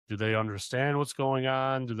Do they understand what's going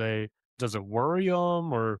on? Does it worry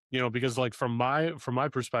them? Or, because like from my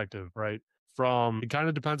perspective, right? It kind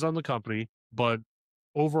of depends on the company, but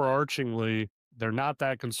overarchingly, they're not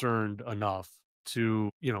that concerned enough to,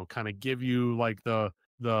 kind of give you like the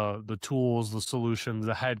tools, the solutions,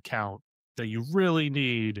 the head count that you really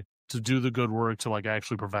need to do the good work to like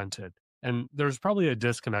actually prevent it. And there's probably a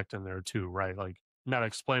disconnect in there too, right? Like not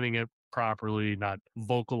explaining it properly, not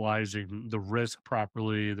vocalizing the risk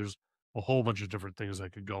properly. There's a whole bunch of different things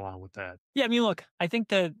that could go on with that. Yeah, I mean, look, I think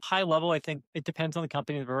the high level, I think it depends on the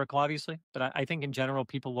company and the vertical, obviously. But I think in general,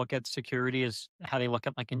 people look at security as how they look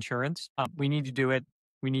at like insurance. We need to do it.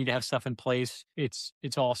 We need to have stuff in place. It's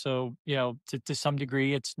also, to some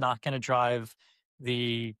degree, it's not going to drive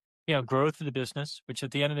the, growth of the business, which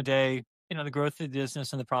at the end of the day, the growth of the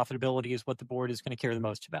business and the profitability is what the board is going to care the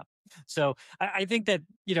most about. So I think that,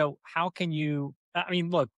 how can you, I mean,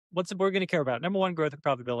 look, what's the board going to care about? Number one, growth and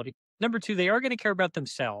profitability. Number two, they are going to care about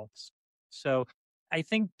themselves. So I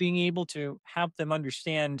think being able to help them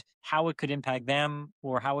understand how it could impact them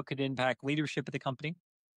or how it could impact leadership of the company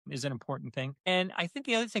is an important thing. And I think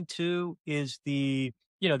the other thing too is the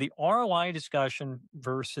ROI discussion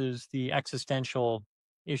versus the existential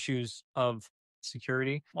issues of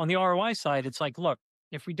security. On the ROI side, it's like, look,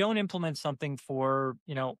 if we don't implement something for,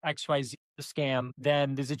 XYZ scam,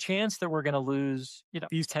 then there's a chance that we're going to lose,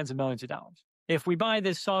 these tens of millions of dollars. If we buy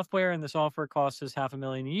this software and the software costs us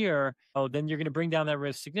 500,000 a year, oh, then you're going to bring down that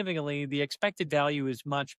risk significantly. The expected value is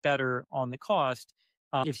much better on the cost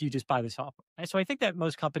if you just buy the software. And so I think that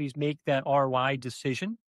most companies make that ROI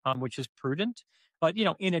decision, which is prudent. But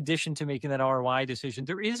in addition to making that ROI decision,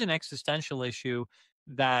 there is an existential issue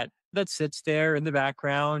that sits there in the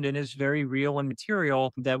background and is very real and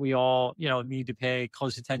material that we all need to pay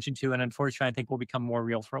close attention to. And unfortunately, I think will become more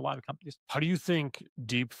real for a lot of companies. How do you think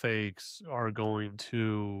deep fakes are going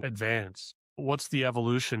to advance? What's the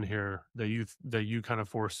evolution here that you kind of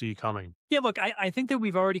foresee coming? Yeah, look, I think that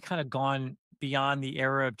we've already kind of gone beyond the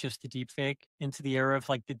era of just the deep fake into the era of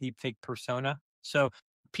like the deep fake persona. So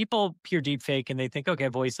people hear deep fake and they think, okay,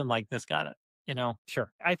 voice and likeness, got it.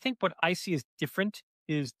 Sure. I think what I see as different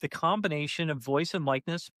is the combination of voice and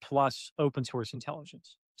likeness plus open source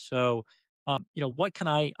intelligence. So, what can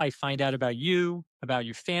I find out about you, about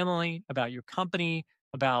your family, about your company,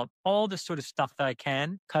 about all the sort of stuff that I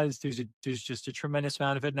can, because there's just a tremendous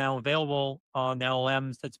amount of it now available on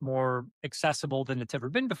LLMs that's more accessible than it's ever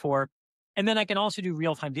been before. And then I can also do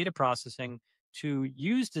real time data processing to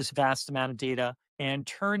use this vast amount of data and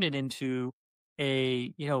turn it into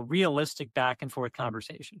a realistic back and forth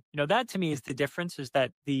conversation. That to me is the difference, is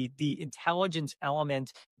that the intelligence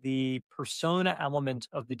element, the persona element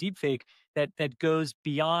of the deepfake that goes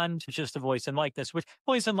beyond just the voice and likeness, which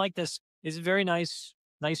voice and likeness is very nice.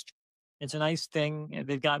 It's a nice thing. And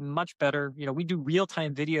they've gotten much better. We do real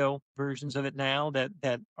time video versions of it now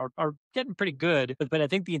that are getting pretty good. But I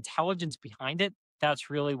think the intelligence behind it, that's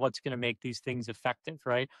really what's going to make these things effective,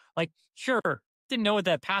 right? Like, sure, didn't know what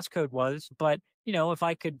that passcode was, but if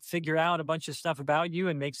I could figure out a bunch of stuff about you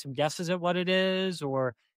and make some guesses at what it is,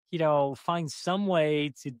 or find some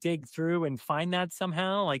way to dig through and find that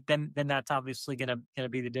somehow, like then that's obviously gonna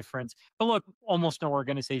be the difference. But look, almost no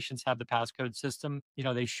organizations have the passcode system.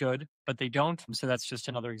 They should, but they don't. So that's just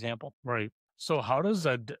another example. Right. So how does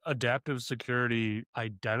adaptive security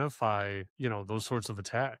identify, those sorts of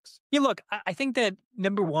attacks? Yeah, look, I think that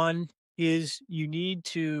number one is you need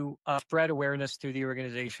to spread awareness through the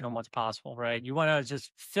organization on what's possible, right? You want to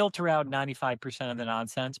just filter out 95% of the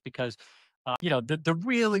nonsense because, the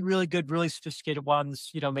really, really good, really sophisticated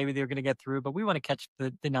ones, maybe they're going to get through, but we want to catch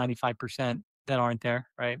the 95% that aren't there,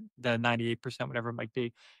 right? The 98%, whatever it might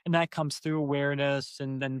be. And that comes through awareness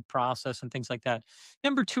and then process and things like that.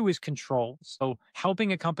 Number two is control. So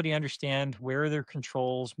helping a company understand where are their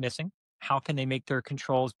controls missing. How can they make their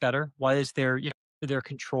controls better? What is their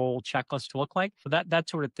control checklist to look like? So that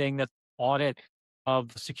sort of thing, that audit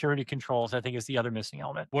of security controls, I think is the other missing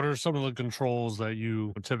element. What are some of the controls that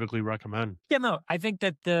you typically recommend? Yeah, no, I think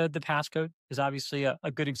that the passcode is obviously a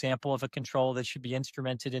good example of a control that should be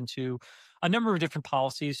instrumented into a number of different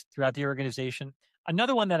policies throughout the organization.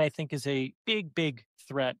 Another one that I think is a big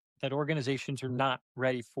threat that organizations are not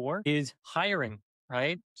ready for is hiring,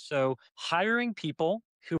 right? So hiring people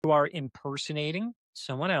who are impersonating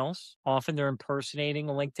someone else. Often they're impersonating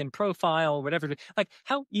a LinkedIn profile, whatever. Like,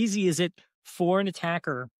 how easy is it for an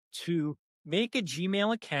attacker to make a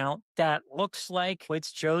Gmail account that looks like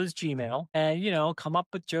it's Joe's Gmail and, come up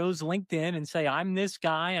with Joe's LinkedIn and say, I'm this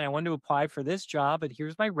guy and I want to apply for this job and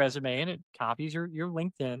here's my resume, and it copies your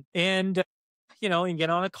LinkedIn. And and get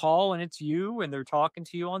on a call and it's you and they're talking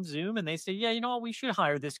to you on Zoom and they say, yeah, you know what, we should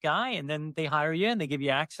hire this guy. And then they hire you and they give you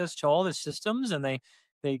access to all the systems and they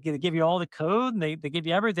give you all the code and they give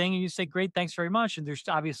you everything. And you say, great, thanks very much. And there's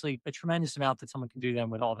obviously a tremendous amount that someone can do then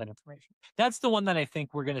with all that information. That's the one that I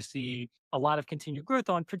think we're going to see a lot of continued growth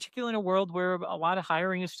on, particularly in a world where a lot of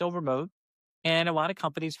hiring is still remote. And a lot of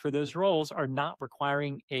companies for those roles are not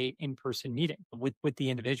requiring a in-person meeting with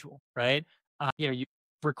the individual, right? You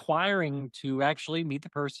requiring to actually meet the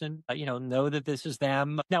person, know that this is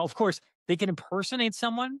them. Now, of course, they can impersonate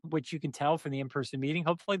someone, which you can tell from the in-person meeting,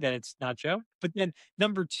 hopefully that it's not Joe. But then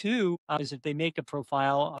number two is if they make a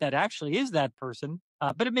profile that actually is that person,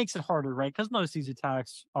 but it makes it harder, right? Because most of these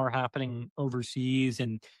attacks are happening overseas,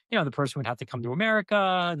 and the person would have to come to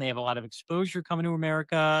America, and they have a lot of exposure coming to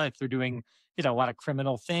America. If they're doing a lot of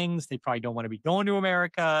criminal things, they probably don't want to be going to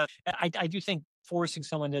America. I do think forcing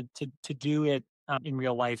someone to do it in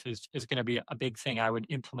real life is going to be a big thing I would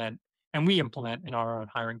implement and we implement in our own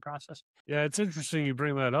hiring process. Yeah, it's interesting you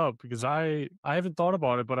bring that up because I haven't thought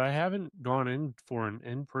about it, but I haven't gone in for an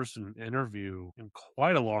in-person interview in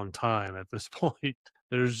quite a long time at this point.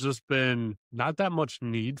 There's just been not that much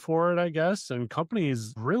need for it, I guess, and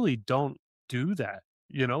companies really don't do that.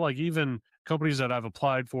 Like even companies that I've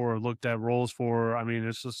applied for or looked at roles for, I mean,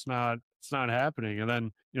 it's not happening. And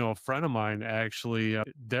then, a friend of mine actually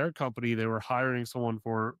their company, they were hiring someone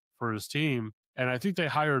for his team and I think they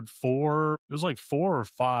hired it was like 4 or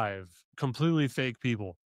 5 completely fake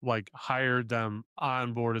people, like, hired them,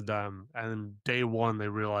 onboarded them, and then day 1, they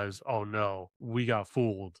realized, "Oh, no, we got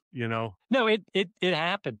fooled," you know? No, it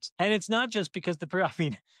happens, and it's not just because I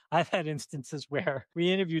mean, I've had instances where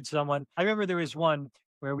we interviewed someone. I remember there was one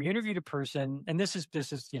where we interviewed a person, and this is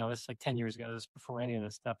this is like 10 years ago. This is before any of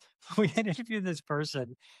this stuff. We had interviewed this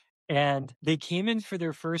person, and they came in for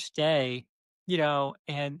their first day,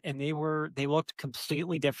 and they looked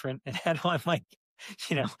completely different and had on like,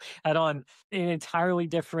 you know, had on an entirely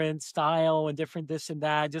different style and different this and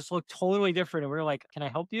that, just looked totally different. And we were like, "Can I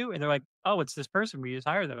help you?" And they're like, "Oh, it's this person. We just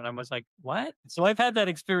hired them." And I was like, "What?" So I've had that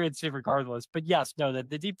experience regardless. But yes, no, the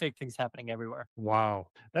deepfake thing's happening everywhere. Wow,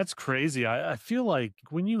 that's crazy. I feel like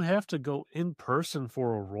when you have to go in person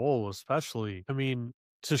for a role, especially, I mean,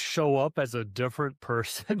 to show up as a different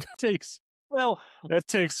person takes Well, that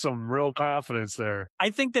takes some real confidence there. I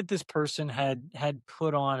think that this person had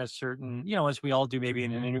put on a certain, as we all do maybe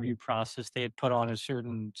in an interview process, they had put on a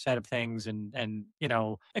certain set of things and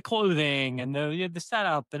a clothing and the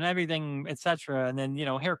setup and everything, etc. And then,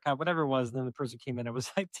 haircut, whatever it was, and then the person came in. It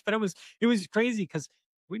was like, but it was crazy because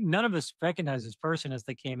none of us recognized this person as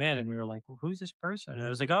they came in, and we were like, well, "Who's this person?" And I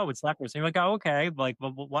was like, "Oh, it's that person." You're like, "Oh, okay." Like,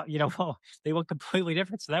 well, what? Well, they look completely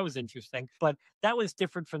different, so that was interesting. But that was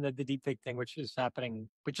different from the deepfake thing, which is happening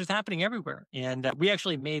everywhere. And we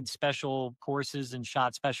actually made special courses and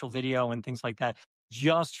shot special video and things like that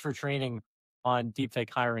just for training on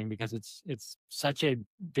deepfake hiring because it's such a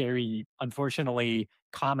very unfortunately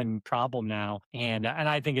common problem now, and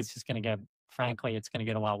I think it's just going to get. Frankly, it's going to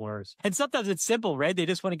get a lot worse. And sometimes it's simple, right? They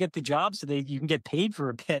just want to get the job so you can get paid for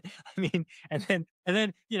a bit. I mean, and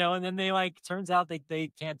then they like turns out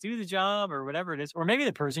they can't do the job or whatever it is, or maybe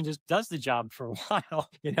the person just does the job for a while.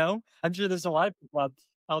 I'm sure there's a lot of people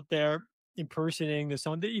out there impersonating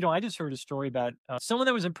someone that I just heard a story about someone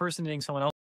that was impersonating someone else